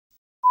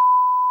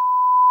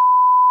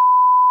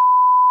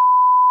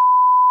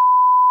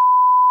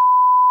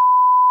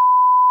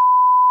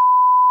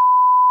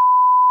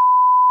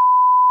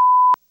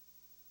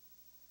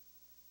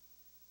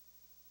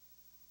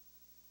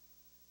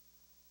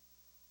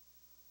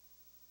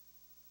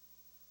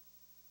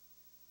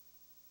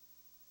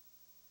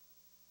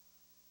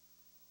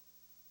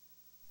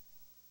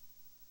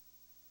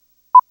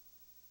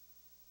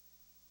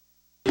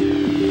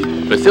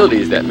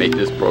Facilities that make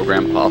this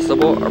program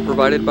possible are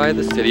provided by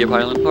the City of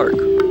Highland Park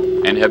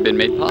and have been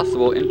made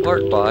possible in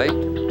part by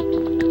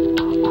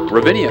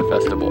Ravinia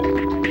Festival,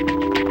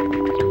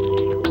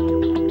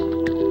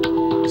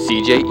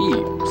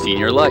 CJE,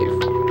 Senior Life,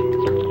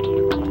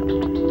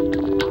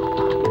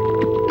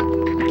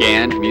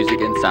 GAN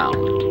Music and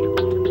Sound,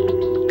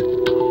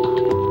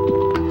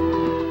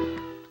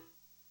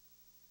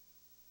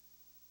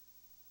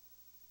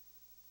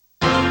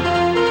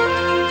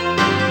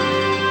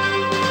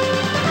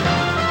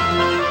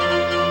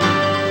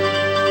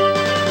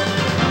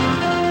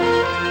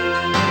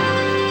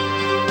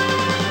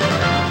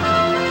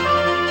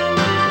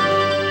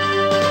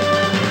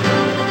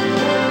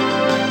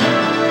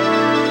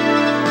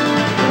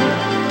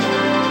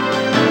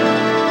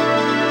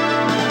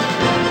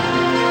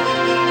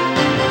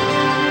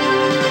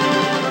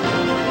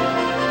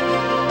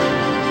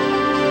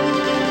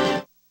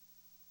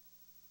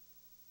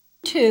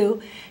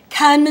 to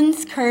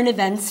Cahnmann's Current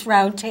Events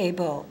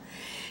Roundtable.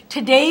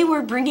 Today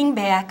we're bringing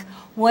back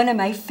one of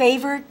my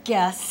favorite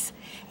guests,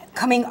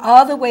 coming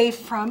all the way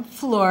from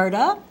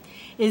Florida,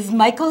 is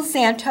Michael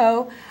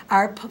Zanto,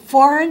 our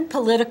foreign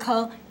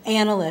political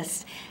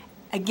analyst.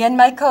 Again,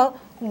 Michael,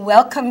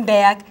 welcome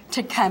back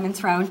to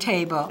Cahnmann's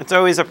Roundtable. It's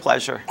always a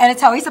pleasure. And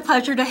it's always a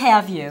pleasure to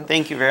have you.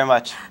 Thank you very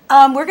much.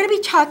 We're going to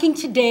be talking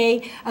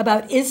today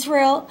about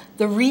Israel,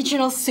 the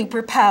regional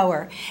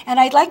superpower. And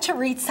I'd like to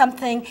read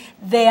something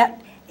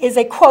that is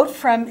a quote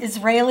from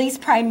Israel's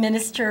Prime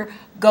Minister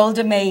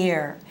Golda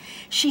Meir.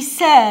 She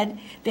said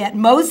that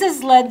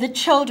Moses led the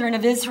children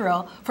of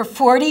Israel for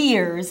 40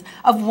 years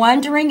of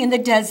wandering in the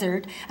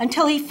desert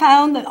until he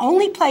found the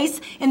only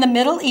place in the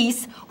Middle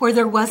East where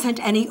there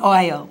wasn't any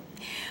oil.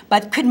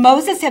 But could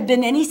Moses have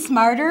been any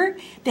smarter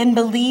than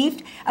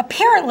believed?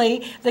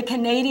 Apparently, the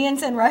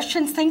Canadians and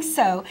Russians think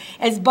so,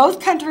 as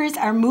both countries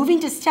are moving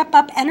to step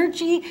up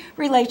energy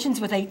relations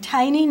with a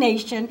tiny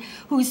nation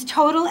whose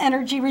total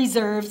energy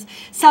reserves,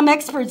 some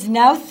experts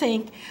now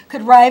think,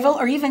 could rival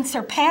or even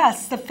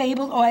surpass the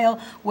fabled oil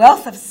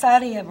wealth of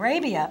Saudi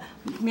Arabia.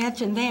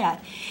 Imagine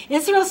that.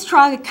 Israel's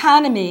strong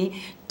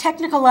economy,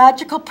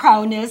 technological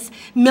prowess,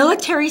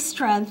 military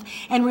strength,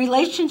 and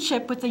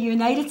relationship with the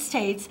United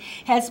States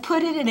has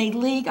put it in a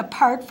league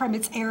apart from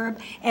its Arab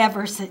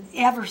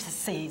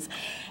adversaries.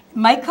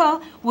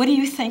 Michael, what do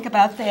you think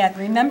about that?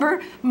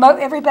 Remember,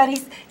 everybody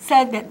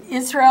said that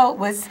Israel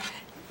was,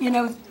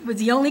 was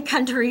the only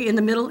country in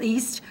the Middle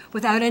East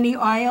without any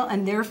oil,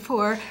 and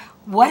therefore,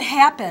 what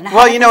happened?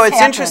 Well,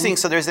 it's interesting.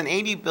 So there's an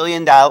 $80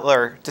 billion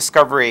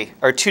discovery,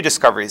 or two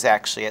discoveries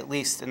actually, at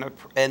least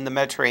in the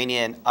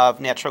Mediterranean,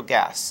 of natural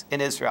gas in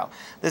Israel.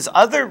 There's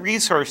other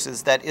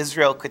resources that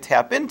Israel could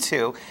tap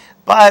into,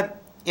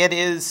 but it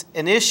is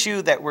an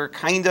issue that we're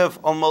kind of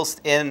almost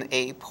in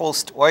a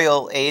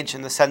post-oil age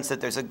in the sense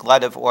that there's a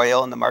glut of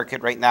oil in the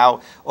market right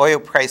now. Oil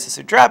prices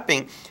are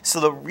dropping. So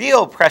the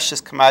real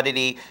precious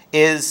commodity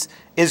is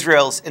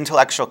Israel's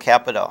intellectual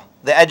capital,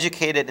 the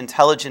educated,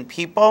 intelligent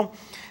people.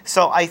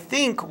 So I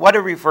think what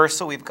a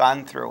reversal we've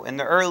gone through. In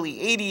the early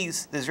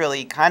 80s, the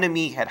Israeli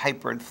economy had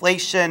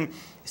hyperinflation,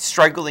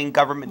 struggling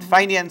government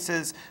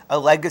finances, a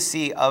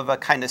legacy of a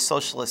kind of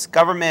socialist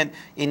government.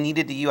 It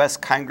needed the U.S.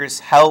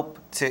 Congress help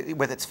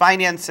with its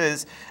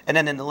finances. And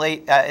then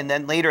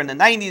later in the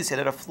 90s, it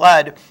had a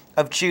flood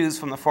of Jews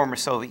from the former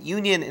Soviet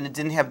Union, and it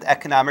didn't have the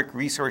economic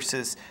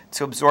resources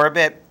to absorb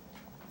it.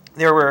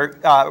 There were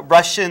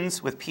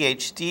Russians with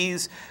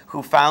PhDs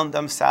who found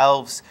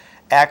themselves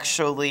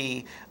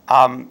actually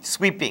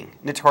sweeping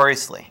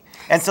notoriously.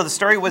 And so the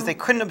story was they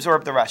couldn't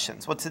absorb the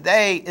Russians. Well,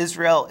 today,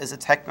 Israel is a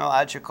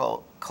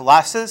technological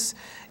colossus.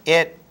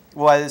 It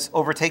was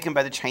overtaken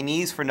by the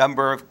Chinese for a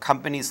number of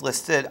companies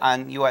listed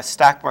on U.S.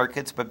 stock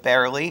markets, but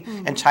barely.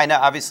 And China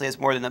obviously has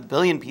more than 1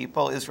 billion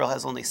people. Israel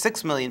has only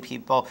 6 million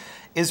people.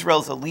 Israel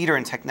is a leader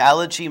in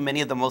technology. Many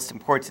of the most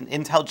important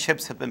Intel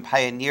chips have been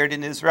pioneered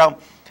in Israel.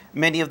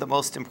 Many of the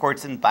most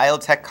important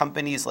biotech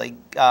companies like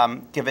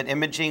Given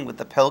Imaging with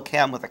the pill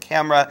cam with a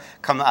camera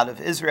come out of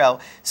Israel.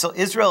 So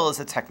Israel is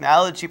a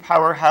technology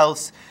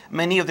powerhouse.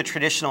 Many of the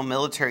traditional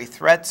military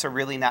threats are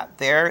really not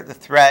there. The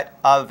threat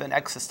of an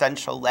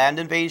existential land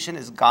invasion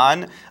is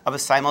gone, of a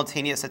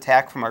simultaneous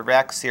attack from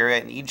Iraq, Syria,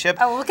 and Egypt.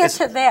 Oh, we'll get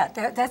to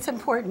that. That's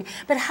important.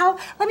 But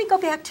let me go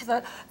back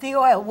to the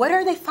oil. What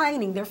are they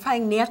finding? They're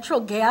finding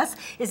natural gas?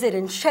 Is it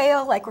in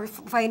shale like we're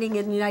finding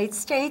in the United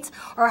States?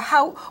 Or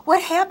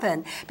what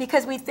happened?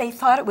 Because they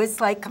thought it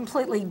was like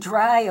completely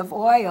dry of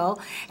oil,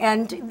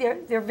 and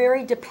they're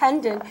very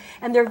dependent,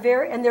 and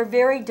they're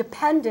very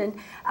dependent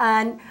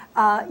on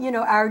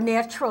our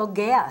natural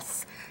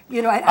gas. They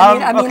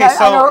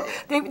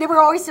were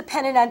always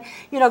dependent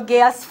on,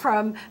 gas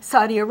from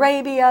Saudi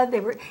Arabia. They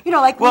were,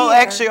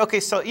 actually,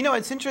 okay, so,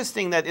 it's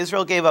interesting that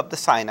Israel gave up the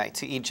Sinai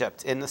to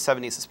Egypt in the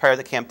 70s as part of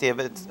the Camp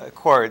David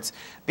Accords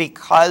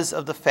because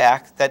of the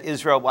fact that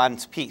Israel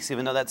wants peace,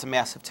 even though that's a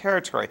massive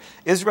territory.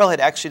 Israel had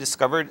actually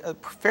discovered a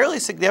fairly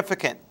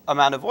significant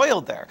amount of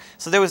oil there.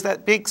 So there was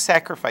that big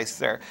sacrifice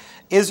there.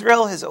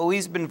 Israel has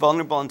always been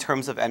vulnerable in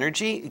terms of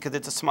energy because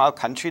it's a small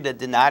country that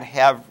did not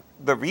have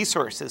the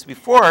resources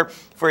before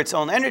for its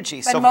own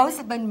energy. But,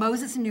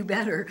 Moses knew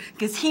better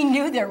because he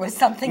knew there was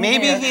something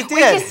Maybe there. he did. We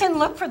just didn't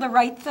look for the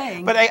right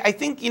thing. But I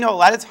think, a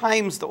lot of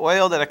times the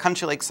oil that a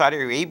country like Saudi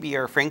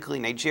Arabia or frankly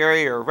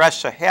Nigeria or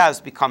Russia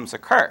has becomes a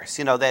curse,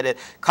 that it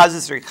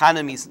causes their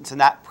economies to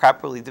not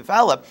properly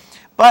develop.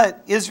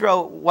 But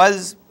Israel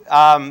was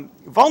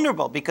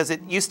vulnerable because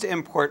it used to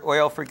import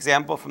oil, for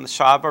example, from the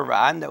Shah of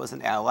Iran that was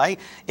an ally.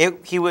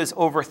 He was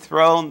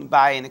overthrown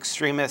by an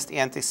extremist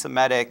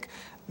anti-Semitic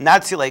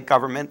Nazi-like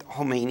government,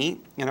 Khomeini,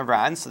 in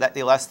Iran, so that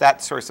they lost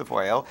that source of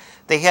oil.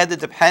 They had to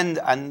depend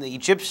on the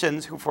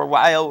Egyptians, who for a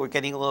while were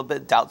getting a little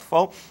bit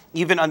doubtful,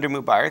 even under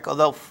Mubarak.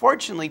 Although,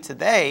 fortunately,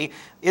 today,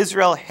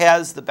 Israel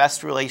has the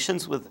best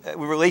relationship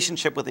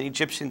with the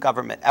Egyptian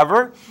government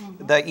ever.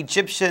 Mm-hmm. The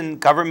Egyptian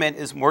government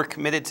is more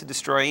committed to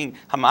destroying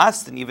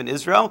Hamas than even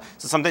Israel.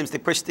 So sometimes they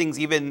push things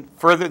even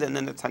further than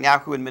the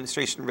Netanyahu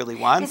administration really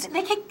wants.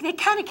 They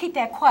kind of keep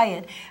that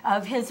quiet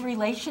of his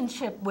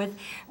relationship with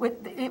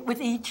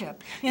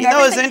Egypt.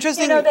 It's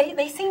interesting.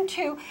 They seem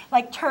to,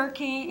 like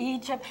Turkey,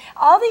 Egypt,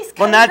 all these countries.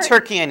 Well, not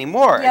Turkey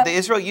anymore. Yep.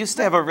 Israel used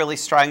to have a really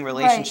strong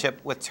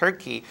relationship with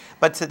Turkey,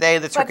 but today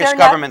the Turkish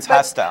government's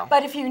hostile.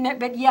 But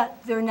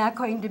yet they're not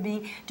going to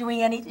be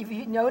doing any. If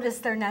you notice,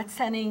 they're not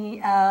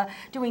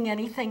doing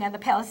anything on the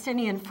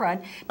Palestinian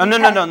front. No.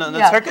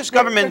 The Turkish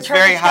government's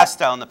very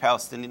hostile on the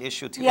Palestinian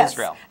issue to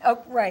Israel.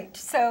 Oh, right.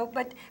 So,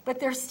 but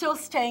they're still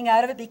staying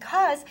out of it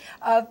because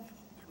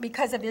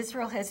of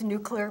Israel has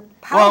nuclear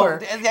power,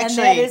 well, actually, and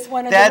that is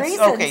one of the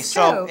reasons. Okay,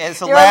 so too.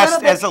 as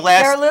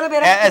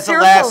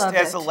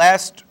a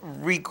last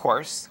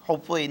recourse,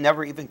 hopefully it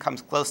never even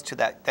comes close to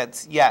that.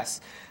 That's yes,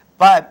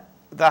 but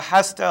the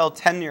hostile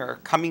tenure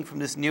coming from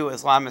this new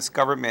Islamist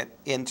government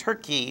in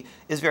Turkey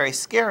is very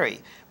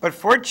scary. But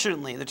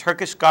fortunately, the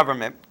Turkish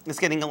government is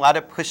getting a lot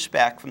of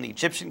pushback from the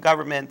Egyptian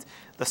government,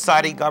 the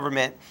Saudi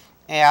government,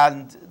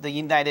 and the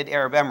United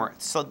Arab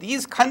Emirates. So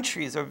these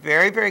countries are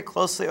very, very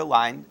closely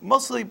aligned,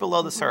 mostly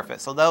below the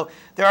surface, although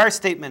there are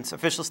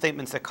official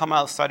statements that come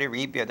out of Saudi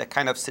Arabia that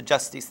kind of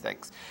suggest these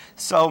things.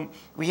 So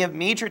we have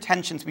major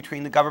tensions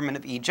between the government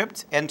of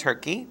Egypt and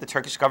Turkey. The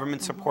Turkish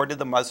government supported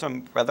the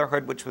Muslim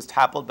Brotherhood, which was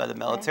toppled by the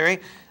military.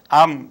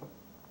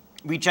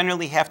 We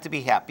generally have to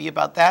be happy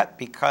about that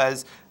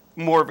because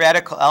more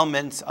radical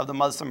elements of the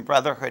Muslim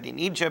Brotherhood in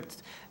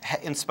Egypt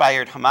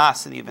inspired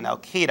Hamas and even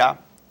Al-Qaeda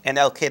and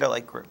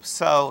Al-Qaeda-like groups.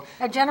 So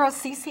General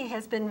Sisi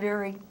has been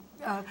very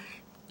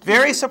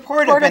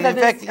supportive. And in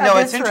fact,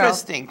 it's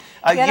interesting.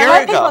 A year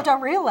lot of ago, people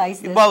don't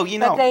realize this. Well, but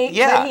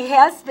he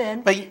has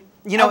been. But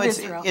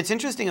it's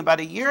interesting.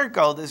 About a year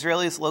ago, the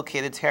Israelis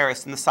located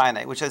terrorists in the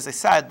Sinai, which, as I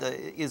said, the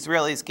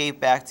Israelis gave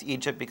back to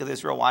Egypt because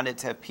Israel wanted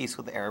to have peace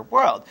with the Arab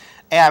world.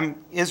 And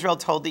Israel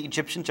told the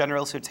Egyptian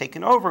generals who had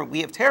taken over,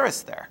 "We have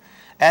terrorists there."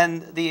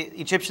 And the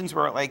Egyptians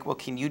were like, well,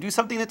 can you do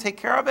something to take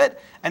care of it?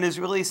 And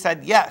Israelis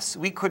said, yes,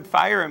 we could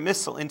fire a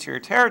missile into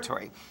your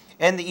territory.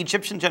 And the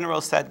Egyptian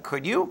general said,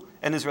 could you?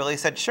 And Israeli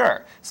said,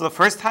 sure. So the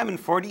first time in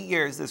 40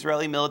 years, the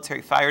Israeli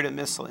military fired a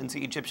missile into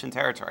Egyptian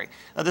territory.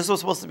 Now, this was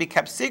supposed to be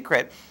kept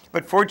secret,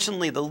 but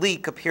fortunately, the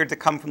leak appeared to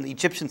come from the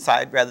Egyptian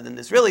side rather than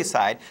the Israeli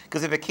side,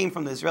 because if it came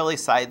from the Israeli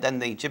side, then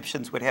the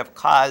Egyptians would have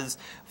cause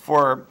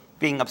for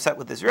being upset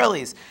with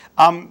Israelis.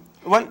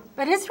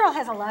 But Israel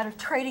has a lot of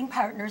trading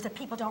partners that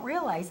people don't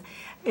realize.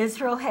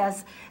 Israel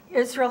has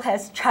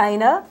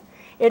China.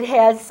 It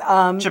has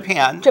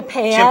Japan.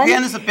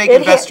 Japan is a big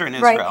investor in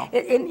Israel.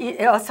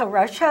 Right. Also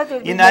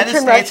Russia. United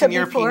States and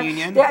European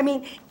Union. I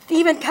mean,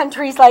 even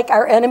countries like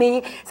our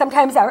enemy.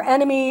 Sometimes our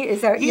enemy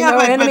is our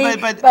enemy.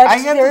 But I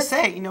have to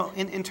say,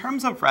 in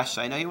terms of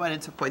Russia, I know you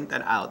wanted to point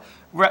that out.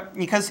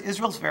 Because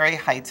Israel's very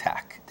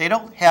high-tech. They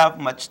don't have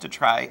much to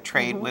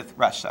trade with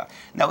Russia.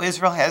 Now,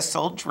 Israel has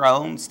sold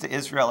drones to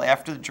Israel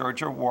after the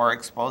Georgia War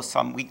exposed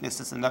some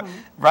weaknesses in the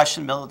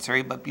Russian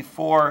military, but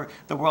before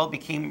the world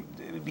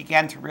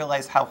began to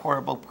realize how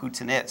horrible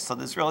Putin is. So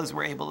the Israelis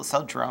were able to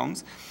sell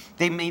drones.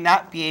 They may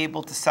not be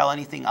able to sell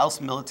anything else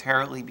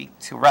militarily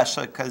to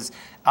Russia because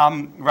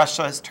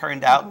Russia has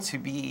turned out to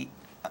be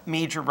a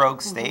major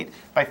rogue state,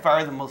 by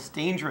far the most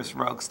dangerous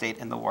rogue state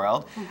in the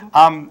world.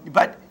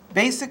 But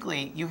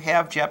basically, you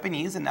have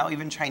Japanese and now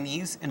even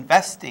Chinese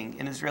investing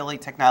in Israeli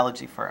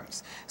technology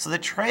firms. So the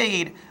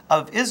trade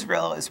of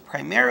Israel is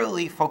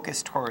primarily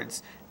focused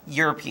towards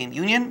European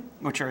Union,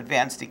 which are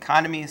advanced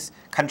economies,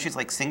 countries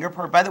like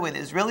Singapore. By the way, the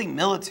Israeli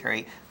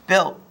military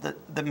built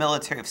the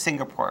military of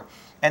Singapore.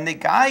 And the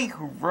guy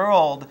who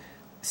ruled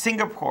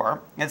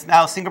Singapore,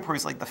 Singapore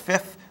is like the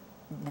 5th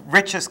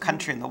richest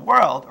country in the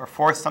world, or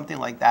 4th, something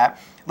like that,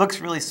 looks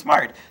really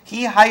smart.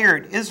 He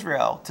hired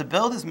Israel to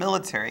build his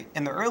military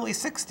in the early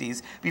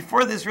 60s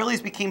before the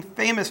Israelis became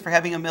famous for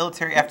having a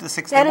military after the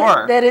Six Day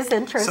War. That is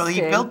interesting. So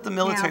he built the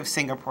military of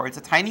Singapore. It's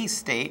a tiny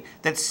state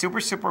that's super,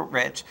 super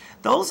rich.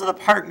 Those are the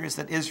partners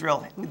that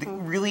Israel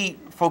really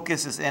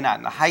focuses in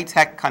on, the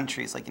high-tech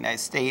countries like the United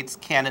States,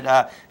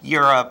 Canada,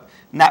 Europe,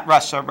 not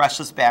Russia.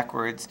 Russia's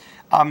backwards.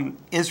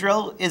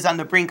 Israel is on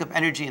the brink of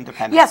energy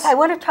independence. Yes, I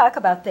want to talk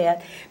about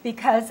that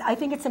because I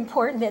think it's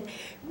important that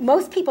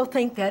most people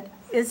think that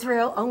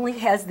Israel only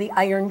has the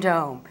Iron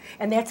Dome.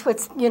 And that's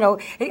what's, you know,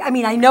 I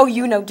mean, I know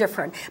you know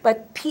different,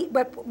 but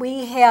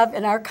we have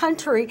in our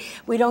country,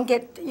 we don't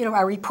get, you know,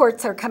 our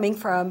reports are coming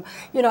from,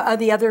 you know,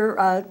 the other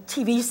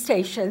TV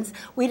stations.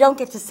 We don't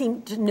get to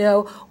seem to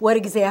know what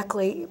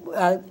exactly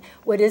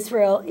what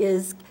Israel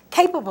is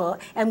capable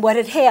and what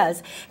it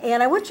has.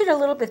 And I want you to a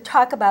little bit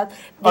talk about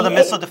the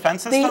missile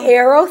defense system? The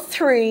Arrow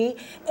 3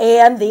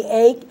 and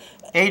the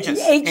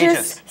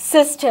Aegis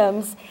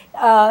systems.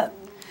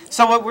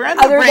 So what we're on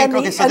the brink,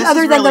 okay, so this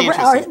is really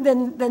interesting.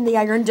 Than the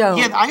Iron Dome.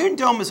 Yeah, the Iron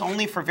Dome is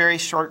only for very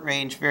short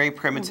range, very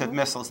primitive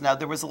missiles. Now,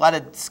 there was a lot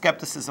of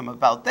skepticism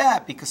about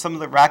that because some of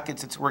the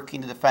rockets it's working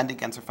to defend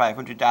against are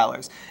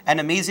 $500. And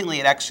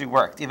amazingly, it actually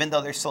worked. Even though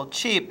they're so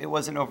cheap, it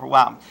wasn't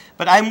overwhelmed.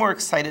 But I'm more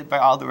excited by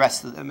all the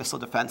rest of the missile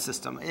defense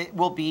system. It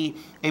will be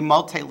a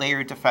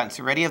multi-layered defense.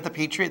 You already have the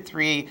Patriot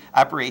 3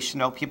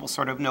 operational. People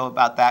sort of know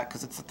about that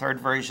because it's the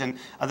third version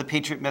of the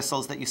Patriot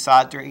missiles that you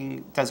saw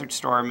during Desert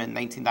Storm in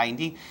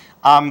 1990.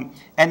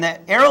 And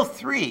the Arrow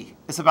 3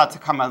 is about to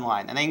come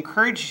online. And I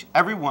encourage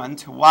everyone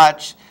to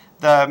watch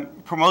the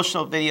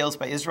promotional videos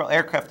by Israel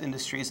Aircraft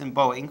Industries and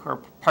Boeing, who are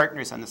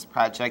partners on this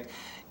project.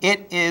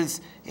 It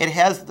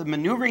has the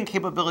maneuvering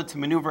capability to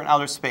maneuver in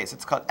outer space.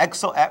 It's called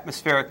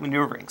exo-atmospheric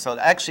maneuvering. So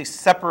to actually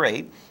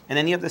separate in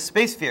any of the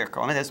space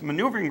vehicle, and it has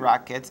maneuvering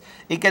rockets,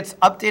 it gets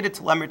updated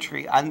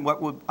telemetry on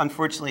what would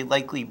unfortunately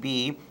likely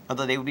be,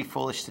 although they would be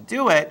foolish to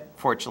do it,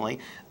 fortunately,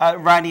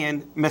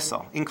 Iranian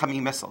missile,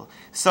 incoming missile.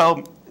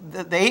 So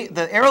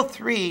the Arrow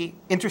 3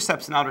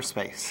 intercepts in outer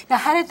space. Now,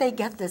 how did they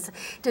get this?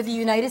 Did the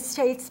United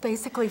States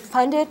basically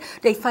fund it?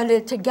 They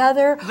funded it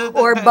together,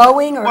 or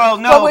Boeing, or well,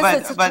 no, what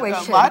was the situation?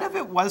 But a lot of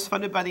it was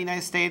funded by the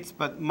United States,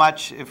 but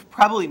much, if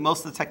probably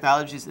most of the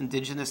technology is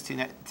indigenous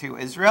to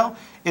Israel.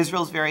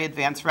 Israel's very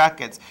advanced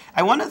rockets.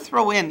 I want to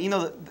throw in, you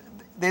know,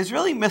 the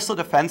Israeli missile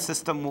defense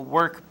system will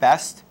work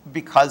best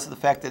because of the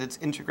fact that it's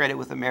integrated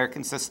with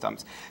American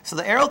systems. So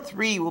the Arrow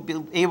 3 will be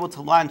able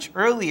to launch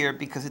earlier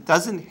because it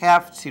doesn't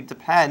have to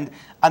depend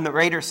on the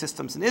radar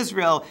systems in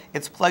Israel.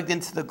 It's plugged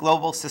into the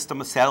global system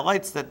of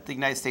satellites that the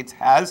United States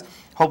has.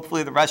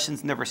 Hopefully the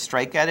Russians never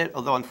strike at it,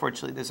 although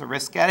unfortunately there's a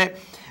risk at it.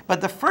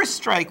 But the first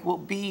strike will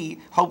be,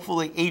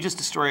 hopefully, Aegis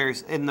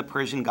destroyers in the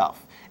Persian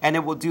Gulf. And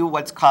it will do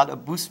what's called a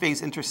boost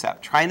phase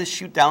intercept, trying to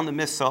shoot down the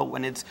missile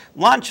when it's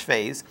launch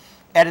phase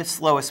at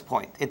its lowest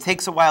point. It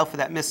takes a while for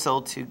that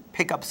missile to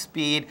pick up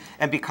speed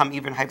and become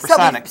even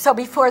hypersonic. So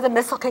before the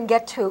missile can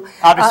get to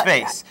outer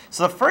space.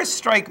 So the first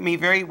strike may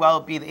very well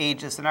be the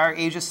Aegis, and our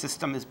Aegis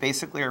system is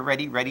basically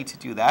already ready to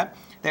do that.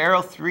 The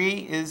Arrow 3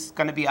 is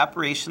going to be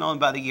operational in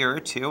about a year or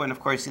two, and of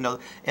course, you know,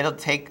 it'll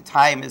take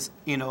time as,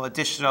 you know,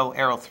 additional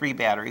Arrow 3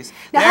 batteries.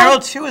 Now, the Arrow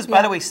 2 is,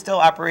 by the way, still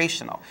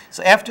operational.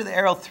 So after the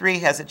Arrow 3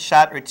 has its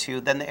shot or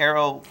two, then the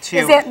Arrow 2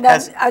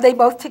 are they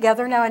both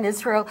together now in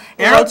Israel?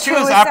 Arrow 2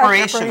 is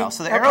operational.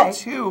 So the Arrow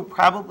 2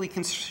 probably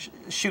can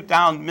shoot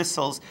down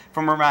missiles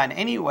from Iran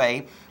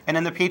anyway, and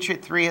then the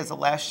Patriot 3 has the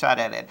last shot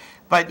at it.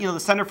 But, you know,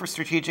 the Center for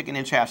Strategic and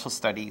International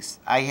Studies,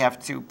 I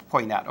have to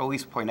point out,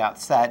 always point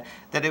out, said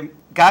that,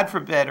 God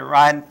forbid,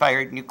 Iran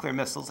fired nuclear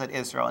missiles at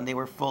Israel, and they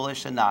were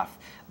foolish enough.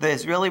 The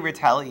Israeli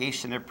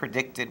retaliation it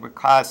predicted would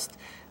cost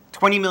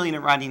 20 million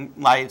Iranian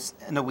lives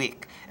in a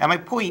week. And my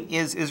point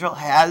is, Israel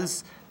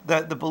has,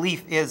 the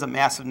belief is a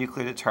massive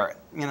nuclear deterrent.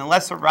 And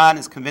unless Iran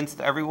is convinced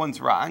that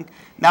everyone's wrong.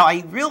 Now,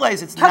 I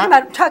realize it's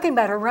talking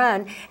about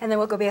Iran, and then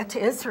we'll go back to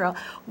Israel.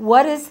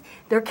 What is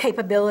their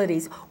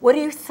capabilities? What do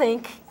you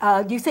think?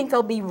 Do you think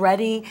they'll be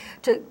ready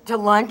to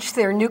launch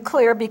their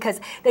nuclear? Because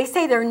they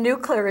say their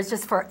nuclear is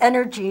just for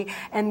energy,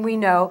 and we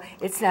know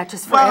it's not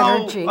just for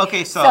energy.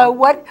 Okay, so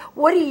what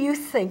do you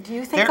think? Do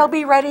you think they'll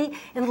be ready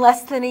in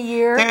less than a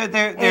year?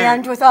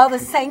 And with all the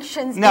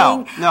sanctions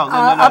being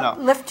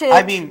uplifted?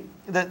 I mean,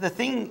 the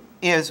thing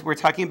is, we're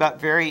talking about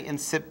very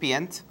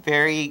incipient,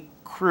 very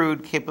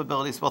crude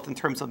capabilities, both in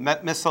terms of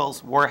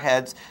missiles,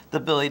 warheads, the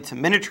ability to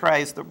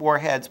miniaturize the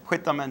warheads,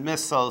 put them on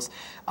missiles,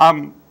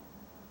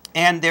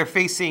 and they're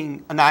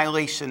facing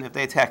annihilation if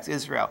they attack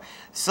Israel.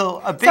 So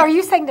are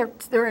you saying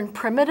they're in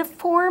primitive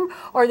form,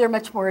 or they're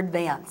much more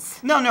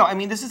advanced? No. I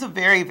mean, this is a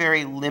very,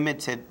 very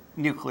limited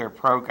nuclear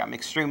program,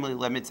 extremely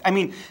limited. I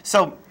mean,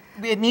 so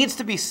it needs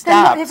to be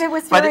stopped. Then if it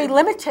was very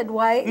limited,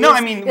 why is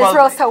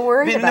Israel so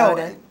worried about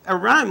it?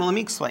 Iran, well, let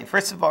me explain.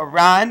 First of all,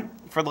 Iran,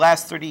 for the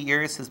last 30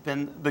 years, has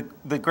been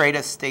the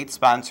greatest state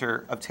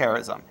sponsor of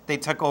terrorism. They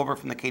took over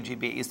from the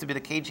KGB. It used to be the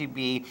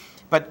KGB,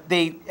 but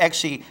they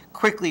actually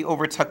quickly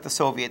overtook the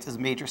Soviets as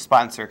major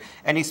sponsor.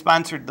 And he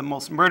sponsored the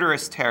most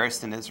murderous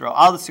terrorists in Israel.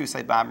 All the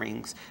suicide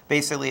bombings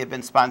basically have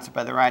been sponsored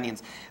by the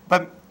Iranians.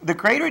 But the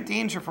greater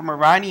danger from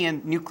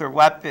Iranian nuclear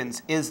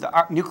weapons is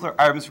the nuclear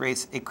arms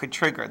race it could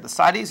trigger. The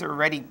Saudis are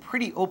already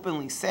pretty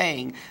openly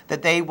saying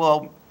that they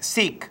will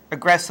seek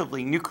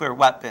aggressively nuclear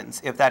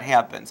weapons if that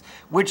happens,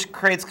 which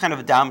creates kind of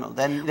a domino.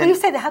 Then when you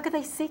say that, how could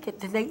they seek it?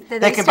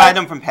 They can buy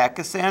them from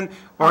Pakistan,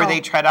 or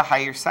they try to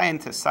hire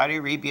scientists. Saudi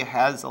Arabia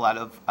has a lot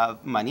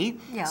of money.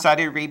 Yeah.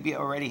 Saudi Arabia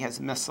already has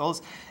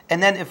missiles.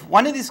 And then if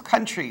one of these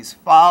countries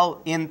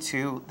fall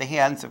into the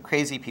hands of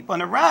crazy people,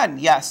 and Iran,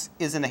 yes,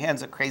 is in the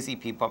hands of crazy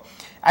people,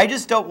 I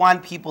just don't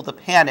want people to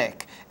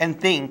panic and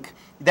think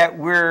that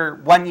we're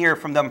 1 year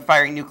from them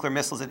firing nuclear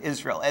missiles at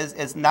Israel.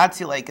 As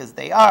Nazi-like as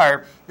they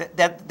are,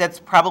 that's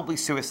probably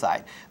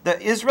suicide.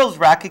 Israel's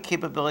rocket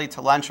capability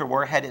to launch a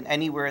warhead in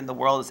anywhere in the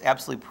world is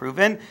absolutely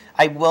proven.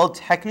 I will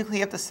technically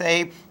have to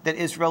say that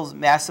Israel's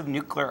massive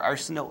nuclear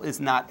arsenal is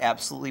not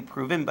absolutely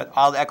proven, but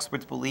all the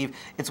experts believe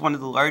it's one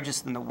of the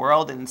largest in the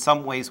world and in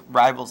some ways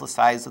rivals the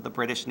size of the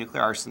British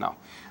nuclear arsenal.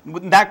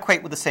 Not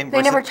quite with the same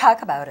They never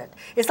talk about it.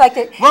 It's like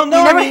that. Well, no,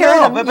 you never I mean, hear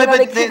no, them. but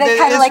They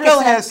kind of like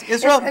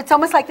Israel. It's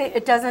almost like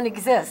it doesn't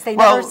exist. They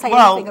never say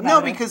anything about it.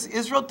 No, because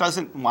Israel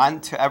doesn't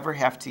want to ever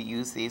have to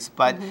use these,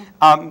 but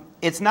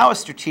it's now a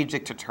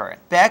strategic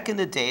deterrent. Back in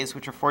the days,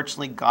 which are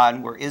fortunately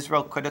gone, where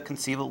Israel could have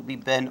conceivably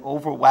been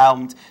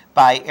overwhelmed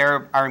by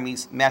Arab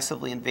armies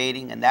massively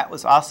invading, and that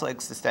was also an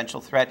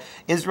existential threat,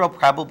 Israel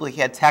probably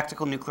had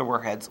tactical nuclear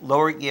warheads,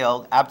 lower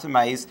yield,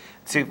 optimized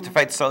to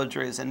fight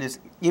soldiers, and there's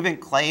even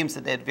claims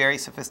that they had very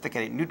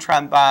sophisticated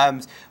neutron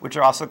bombs, which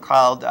are also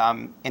called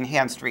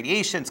enhanced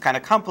radiation. It's kind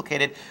of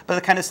complicated, but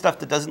the kind of stuff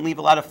that doesn't leave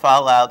a lot of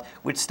fallout,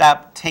 which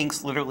stop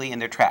tanks literally in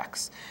their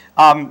tracks.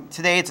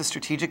 Today, it's a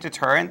strategic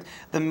deterrent.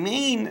 The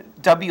main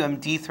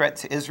WMD threat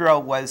to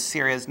Israel was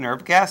Syria's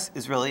nerve gas.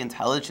 Israeli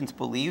intelligence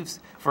believes,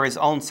 for his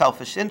own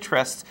selfish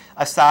interests,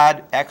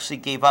 Assad actually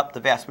gave up the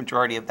vast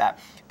majority of that.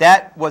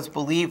 That was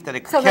believed that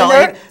it could kill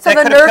 800,000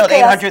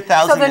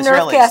 Israelis. So the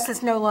nerve gas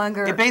is no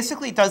longer. It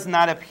basically does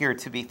not appear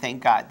to be,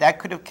 thank God. That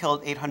could have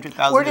killed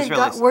 800,000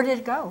 Israelis. Where did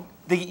it go?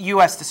 The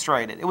U.S.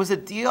 destroyed it. It was a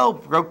deal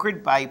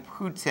brokered by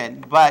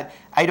Putin, but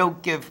I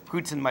don't give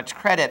Putin much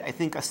credit. I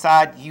think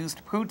Assad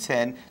used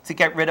Putin to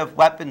get rid of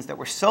weapons that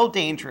were so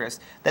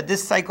dangerous that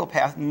this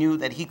psychopath knew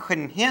that he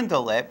couldn't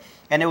handle it,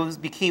 and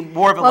it became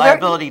more of a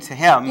liability to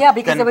him. Yeah,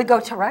 because it would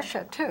go to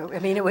Russia too. I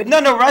mean, it would.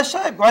 No,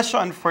 Russia,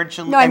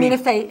 unfortunately. No, I mean,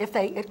 if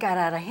it got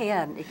out of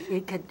hand,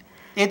 it could.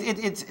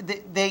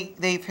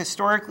 They've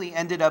historically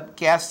ended up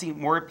gassing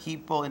more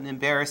people in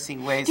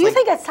embarrassing ways. Do you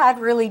think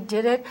Assad really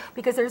did it?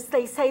 Because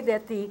they say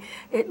that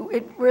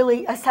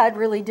Assad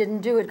really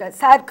didn't do it.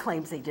 Assad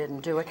claims he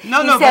didn't do it.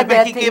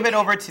 But he gave it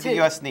over to the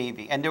U.S.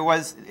 Navy, and there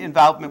was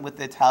involvement with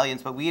the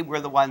Italians, but we were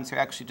the ones who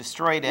actually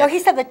destroyed it. No, he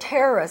said the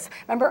terrorists.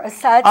 Remember,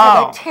 Assad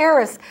said the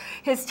terrorists.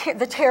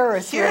 The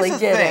terrorists really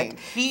did it.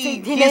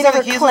 He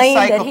never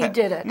claimed that he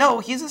did it. No,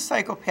 he's a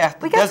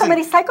psychopath. We got so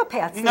many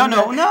psychopaths.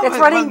 No. It's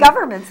running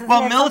governments.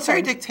 Well,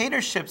 military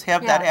dictatorships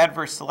have that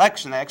adverse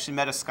selection. I actually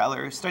met a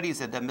scholar who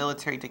studies it. The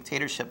military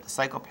dictatorship, the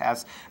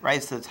psychopaths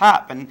rise to the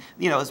top. And,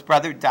 his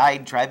brother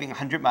died driving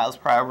 100 miles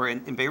per hour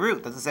in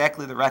Beirut. That's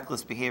exactly the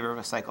reckless behavior of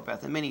a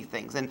psychopath in many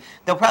things. And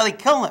they'll probably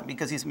kill him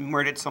because he's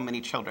murdered so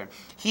many children.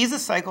 He's a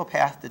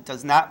psychopath that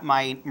does not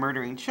mind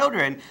murdering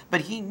children,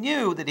 but he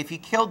knew that if he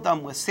killed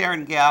them with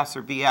sarin gas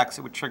or VX,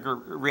 it would trigger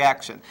a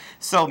reaction.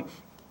 So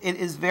it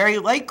is very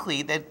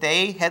likely that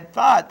they had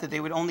thought that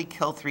they would only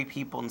kill 3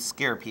 people and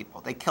scare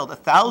people. They killed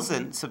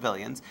 1,000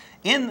 civilians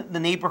in the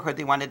neighborhood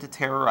they wanted to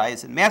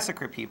terrorize and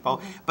massacre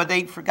people, but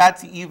they forgot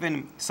to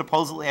even,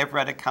 supposedly I've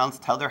read accounts,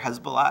 tell their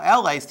Hezbollah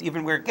allies to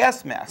even wear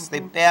gas masks. They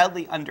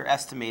badly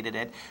underestimated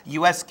it. The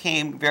U.S.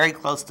 came very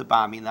close to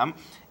bombing them.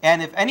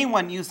 And if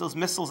anyone used those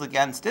missiles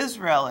against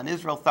Israel, and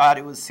Israel thought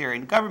it was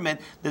Syrian government,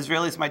 the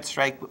Israelis might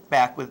strike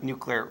back with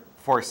nuclear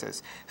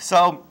forces.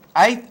 So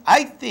I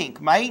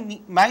think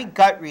my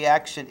gut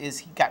reaction is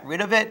he got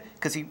rid of it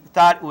because he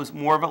thought it was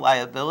more of a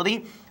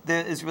liability.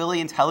 The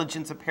Israeli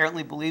intelligence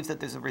apparently believes that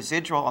there's a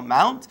residual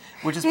amount,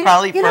 which is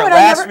probably for a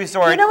last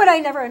resort. You know what I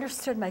never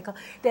understood, Michael?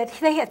 That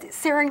they had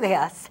sarin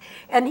gas,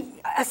 and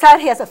Assad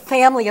has a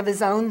family of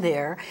his own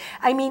there.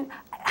 I mean,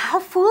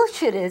 how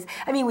foolish it is.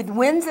 I mean, with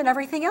winds and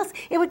everything else,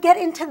 it would get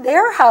into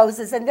their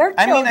houses and their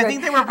children. I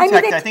think they were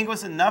protected. I think it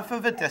was enough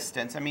of a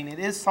distance. I mean, it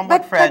is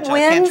somewhat fragile. It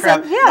can't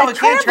travel. It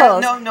can't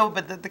travel.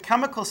 But the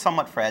chemical is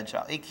somewhat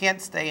fragile. It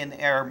can't stay in the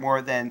air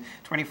more than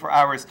 24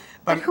 hours.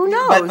 But who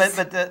knows?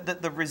 But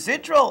the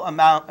residual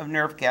amount of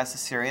nerve gas the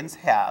Syrians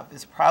have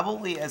is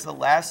probably as a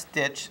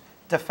last-ditch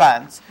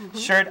defense,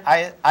 should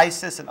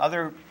ISIS and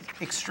other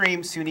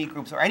extreme Sunni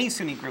groups, or any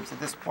Sunni groups at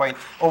this point,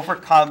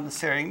 overcome the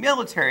Syrian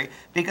military,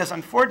 because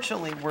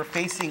unfortunately we're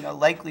facing a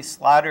likely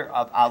slaughter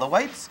of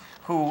Alawites,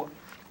 who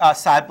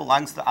Assad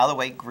belongs to the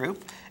Alawite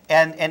group,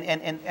 and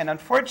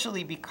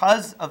unfortunately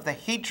because of the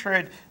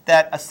hatred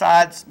that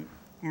Assad's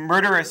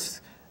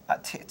murderous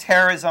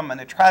terrorism and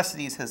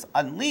atrocities has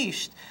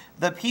unleashed,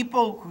 the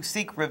people who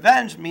seek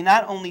revenge may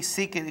not only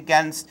seek it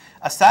against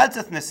Assad's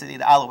ethnicity,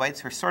 the Alawites,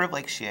 who are sort of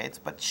like Shiites,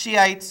 but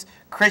Shiites,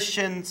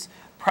 Christians,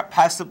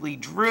 possibly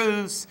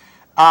Druze,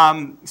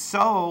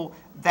 so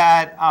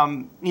that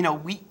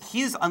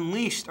he's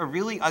unleashed a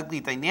really ugly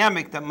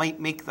dynamic that might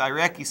make the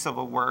Iraqi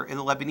civil war and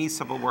the Lebanese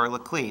civil war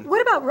look clean.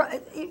 What about,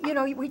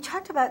 we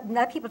talked about, and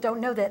that people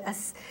don't know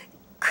that,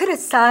 could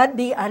Assad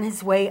be on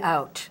his way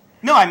out?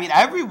 No, I mean,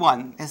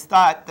 everyone has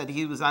thought that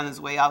he was on his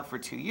way out for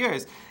 2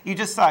 years. You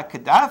just saw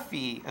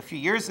Gaddafi a few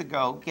years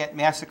ago get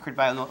massacred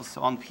by his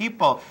own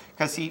people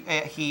because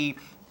he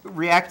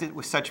reacted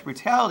with such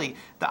brutality.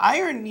 The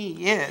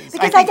irony is,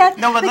 Because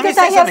let me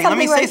say something. Let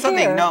me say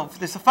something. Here. No,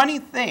 there's a funny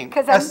thing.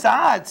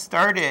 Assad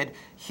started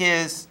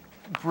his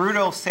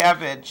brutal,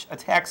 savage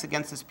attacks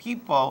against his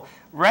people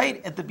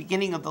right at the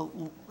beginning of the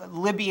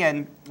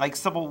Libyan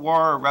civil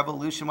war or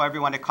revolution, whatever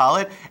you want to call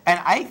it. And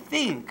I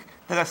think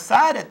that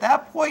Assad at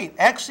that point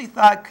actually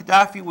thought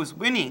Gaddafi was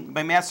winning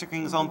by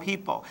massacring his own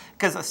people,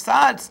 because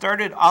Assad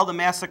started all the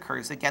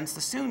massacres against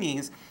the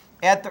Sunnis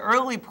at the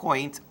early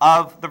point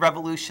of the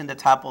revolution that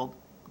toppled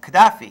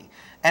Gaddafi.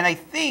 And I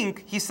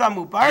think he saw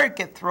Mubarak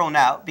get thrown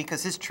out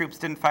because his troops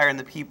didn't fire on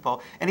the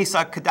people, and he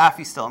saw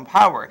Gaddafi still in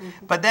power.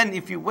 But then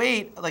if you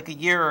wait like a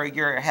year or a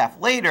year and a half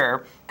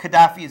later,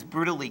 Gaddafi is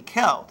brutally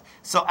killed.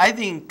 So I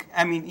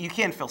mean, you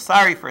can't feel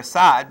sorry for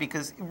Assad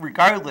because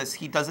regardless,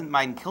 he doesn't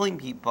mind killing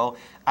people.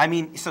 I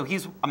mean, so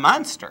he's a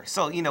monster.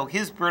 So,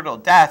 his brutal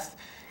death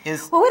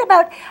is... Well, what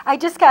about, I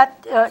just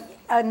got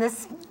on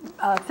this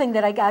thing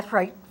that I got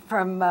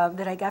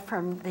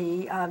from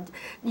the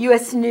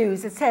U.S.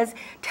 News. It says,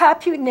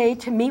 top Putin aide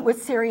to meet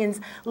with Syrians'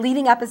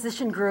 leading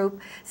opposition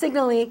group,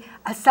 signaling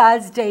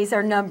Assad's days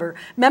are numbered.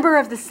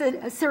 Members of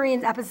the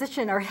Syrian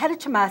opposition are headed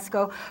to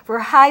Moscow for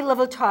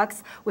high-level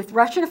talks with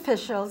Russian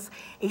officials,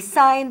 a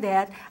sign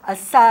that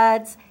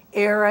Assad's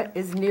era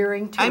is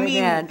nearing to an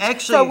end.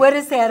 Actually, so what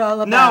is that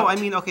all about?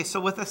 No, okay, so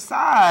with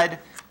Assad,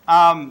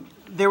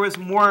 there was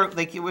more,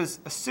 it was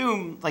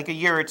assumed a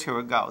year or two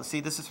ago. See,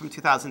 this is from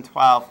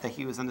 2012 that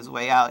he was on his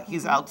way out.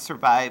 He's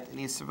out-survived, and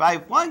he's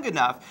survived long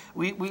enough.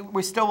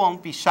 We still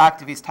won't be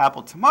shocked if he's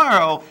toppled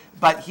tomorrow,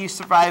 but he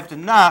survived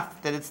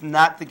enough that it's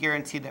not the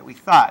guarantee that we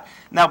thought.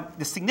 Now,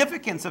 the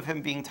significance of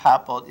him being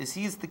toppled is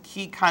he's the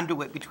key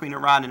conduit between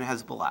Iran and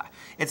Hezbollah.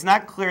 It's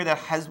not clear that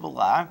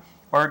Hezbollah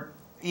or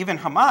even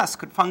Hamas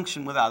could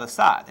function without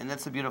Assad, and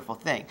that's a beautiful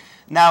thing.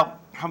 Now,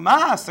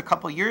 Hamas, a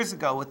couple years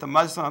ago, with the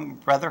Muslim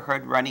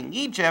Brotherhood running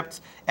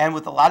Egypt, and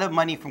with a lot of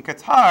money from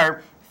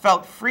Qatar,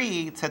 felt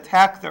free to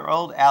attack their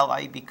old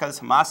ally because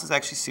Hamas is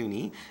actually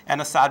Sunni,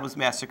 and Assad was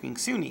massacring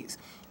Sunnis.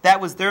 That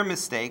was their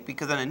mistake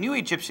because then a new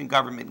Egyptian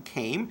government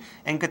came,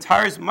 and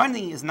Qatar's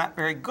money is not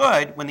very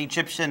good when the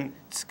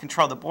Egyptians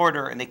control the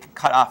border and they can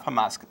cut off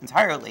Hamas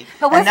entirely.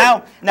 And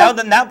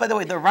now, by the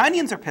way, the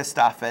Iranians are pissed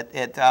off at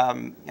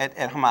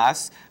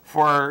Hamas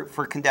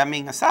for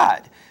condemning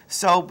Assad.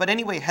 So, but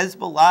anyway,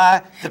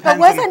 Hezbollah depends. But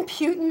wasn't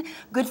Putin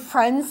good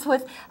friends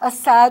with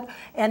Assad,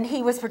 and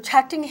he was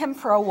protecting him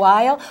for a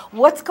while?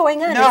 What's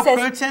going on? No,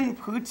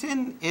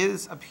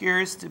 Putin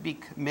appears to be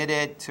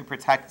committed to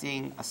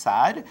protecting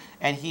Assad,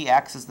 and he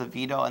acts as the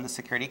veto on the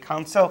Security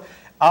Council.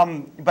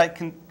 But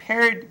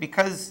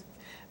because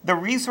the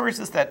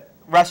resources that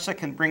Russia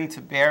can bring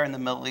to bear in the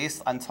Middle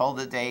East until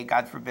the day,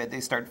 God forbid,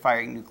 they start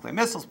firing nuclear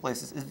missiles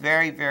places is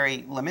very,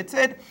 very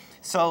limited.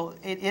 So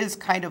it is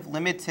kind of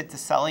limited to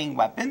selling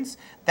weapons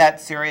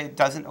that Syria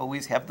doesn't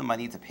always have the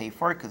money to pay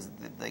for because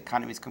the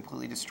economy is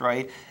completely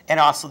destroyed, and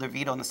also the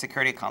veto in the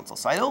Security Council.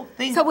 So I don't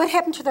think... So what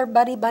happened to their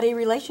buddy-buddy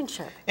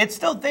relationship? It's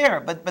still there,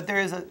 but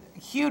there is a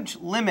huge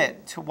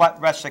limit to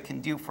what Russia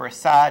can do for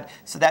Assad,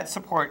 so that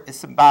support is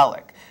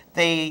symbolic.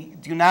 They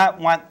do not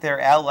want their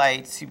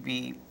ally to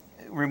be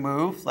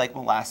removed, like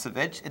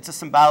Milosevic. It's a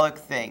symbolic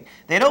thing.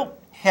 They don't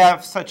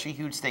have such a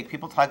huge stake.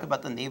 People talk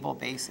about the naval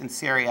base in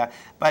Syria,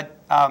 but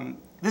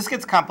this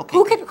gets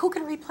complicated. Who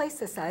can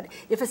replace Assad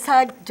if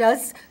Assad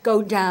does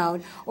go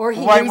down, or he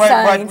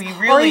resigns,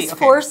 or he's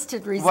forced to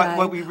resign?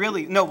 What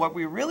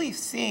we're really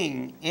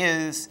seeing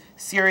is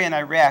Syria and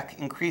Iraq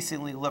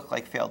increasingly look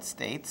like failed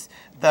states.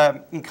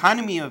 The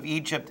economy of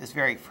Egypt is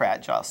very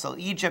fragile, so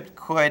Egypt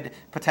could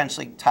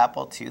potentially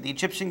topple too. The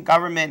Egyptian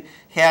government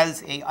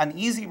has an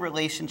uneasy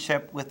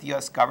relationship with the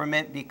U.S.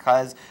 government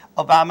because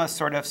Obama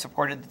sort of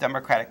supported the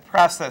democratic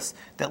process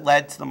that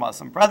led to the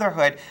Muslim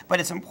Brotherhood. But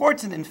it's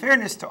important, in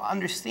fairness, to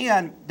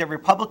understand that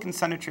Republican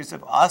senators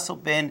have also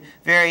been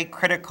very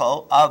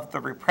critical of the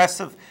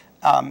repressive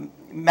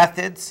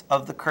methods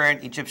of the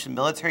current Egyptian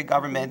military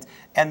government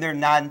and their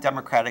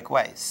non-democratic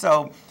ways.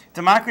 So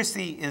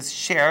democracy is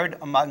shared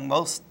among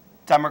most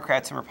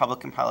Democrats and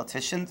Republican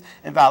politicians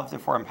involved in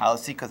foreign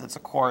policy because it's a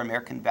core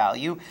American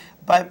value.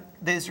 But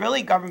the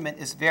Israeli government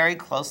is very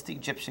close to the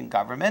Egyptian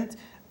government,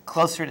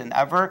 closer than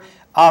ever.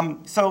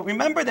 So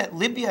remember that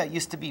Libya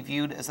used to be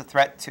viewed as a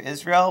threat to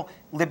Israel.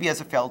 Libya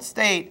is a failed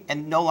state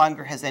and no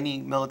longer has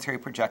any military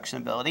projection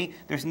ability.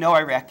 There's no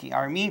Iraqi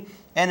army.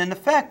 And in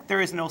effect,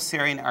 there is no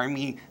Syrian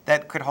army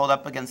that could hold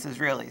up against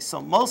Israelis.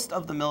 So most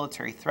of the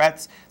military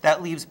threats,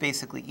 that leaves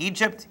basically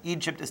Egypt.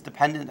 Egypt is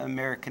dependent on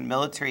American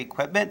military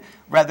equipment,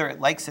 whether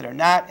it likes it or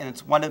not. And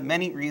it's one of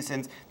many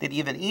reasons that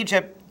even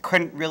Egypt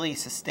couldn't really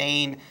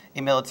sustain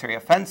a military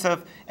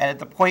offensive. And at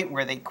the point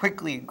where they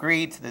quickly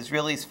agreed to the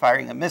Israelis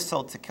firing a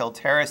missile to kill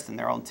terrorists in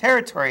their own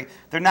territory,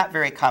 they're not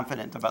very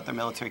confident about their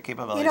military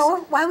capabilities. You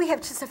know, while we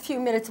have just a few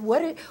minutes,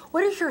 what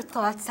is your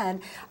thoughts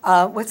on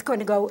what's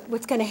going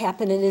to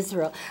happen in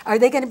Israel? Are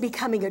they going to be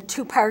becoming a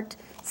two-part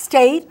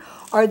state?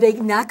 Are they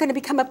not going to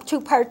become a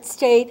two-part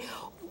state?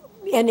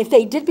 And if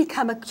they did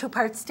become a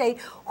two-part state,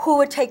 who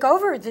would take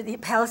over? The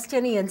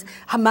Palestinians?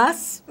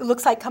 Hamas? It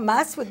looks like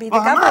Hamas would be the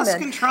government. Hamas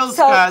controls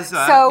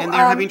Gaza, and they're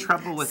having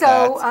trouble with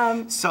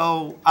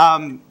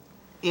that.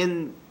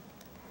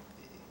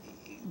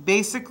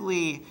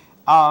 Basically,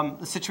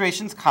 the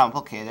situation's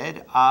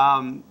complicated.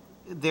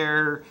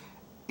 There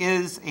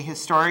is a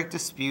historic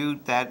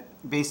dispute that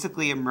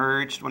basically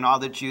emerged when all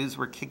the Jews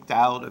were kicked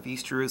out of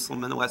East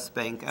Jerusalem and the West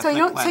Bank. So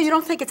you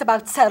don't think it's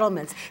about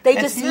settlements? They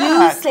just use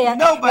that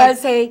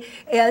as a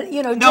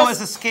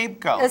as a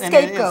scapegoat.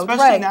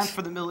 Especially not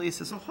for the Middle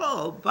East as a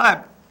whole,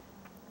 but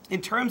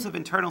in terms of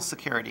internal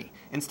security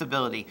and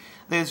stability,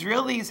 the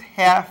Israelis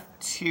have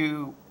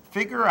to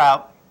figure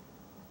out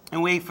a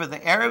way for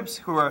the Arabs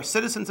who are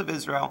citizens of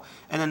Israel,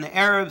 and then the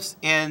Arabs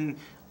in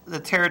the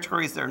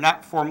territories that are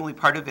not formally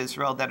part of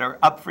Israel that are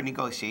up for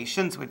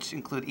negotiations, which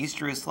include East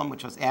Jerusalem,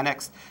 which was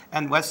annexed,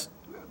 and West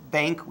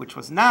Bank, which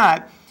was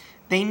not.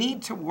 They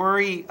need to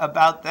worry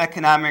about the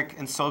economic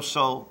and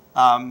social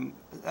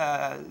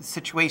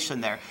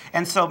situation there.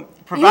 And so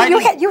providing...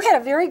 You had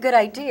a very good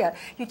idea.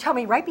 You told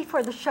me right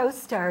before the show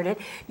started,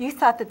 you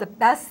thought that the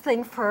best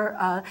thing for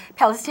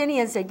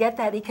Palestinians to get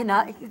that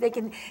they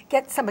can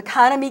get some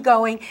economy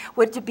going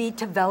would to be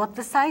develop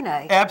the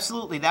Sinai.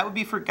 Absolutely. That would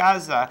be for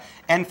Gaza.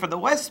 And for the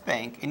West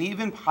Bank, and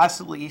even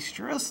possibly East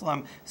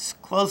Jerusalem,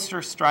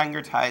 closer,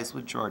 stronger ties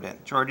with Jordan.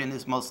 Jordan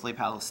is mostly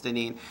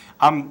Palestinian.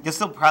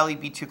 This will probably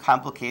be too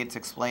complicated to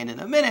explain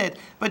in a minute,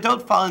 but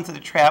don't fall into the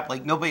trap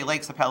like nobody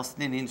likes the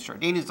Palestinians,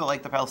 Jordanians don't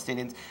like the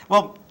Palestinians.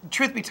 Well,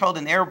 truth be told,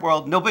 in the Arab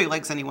world, nobody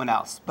likes anyone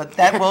else. But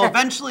that will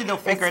eventually they'll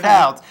figure it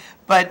out.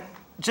 But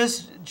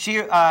just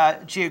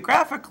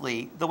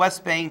geographically, the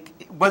West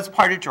Bank was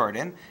part of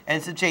Jordan, and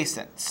it's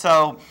adjacent.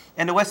 So,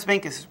 and the West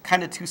Bank is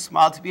kind of too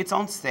small to be its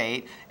own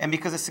state, and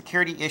because of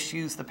security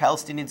issues, the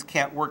Palestinians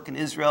can't work in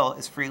Israel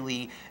as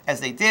freely as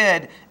they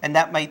did, and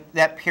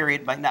that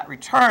period might not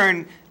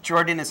return.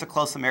 Jordan is a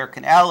close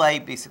American ally,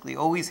 basically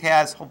always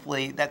has.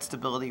 Hopefully that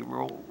stability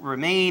will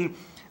remain.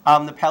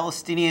 The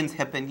Palestinians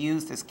have been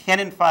used as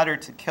cannon fodder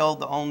to kill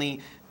the only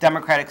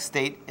democratic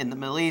state in the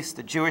Middle East,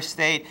 the Jewish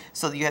state.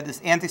 So you had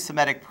this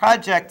anti-Semitic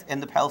project,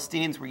 and the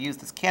Palestinians were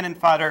used as cannon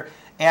fodder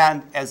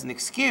and as an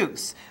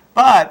excuse.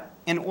 But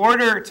in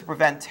order to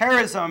prevent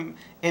terrorism,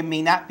 it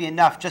may not be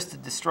enough just to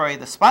destroy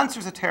the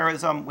sponsors of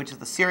terrorism, which is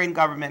the Syrian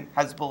government,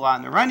 Hezbollah,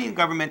 and the Iranian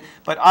government,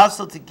 but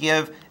also to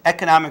give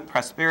economic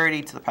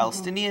prosperity to the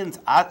Palestinians.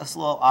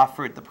 Oslo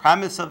offered the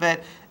promise of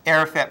it.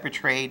 Arafat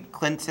betrayed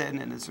Clinton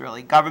and the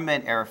Israeli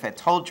government. Arafat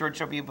told George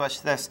W. Bush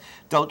this: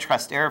 don't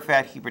trust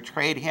Arafat, he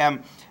betrayed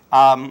him.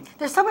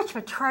 There's so much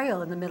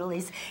betrayal in the Middle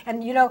East,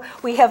 and you know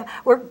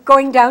we're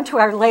going down to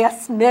our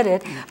last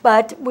minute.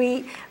 But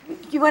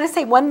you want to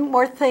say one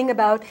more thing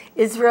about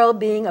Israel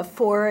being a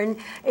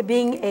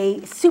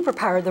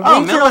superpower, the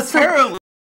regional militarily.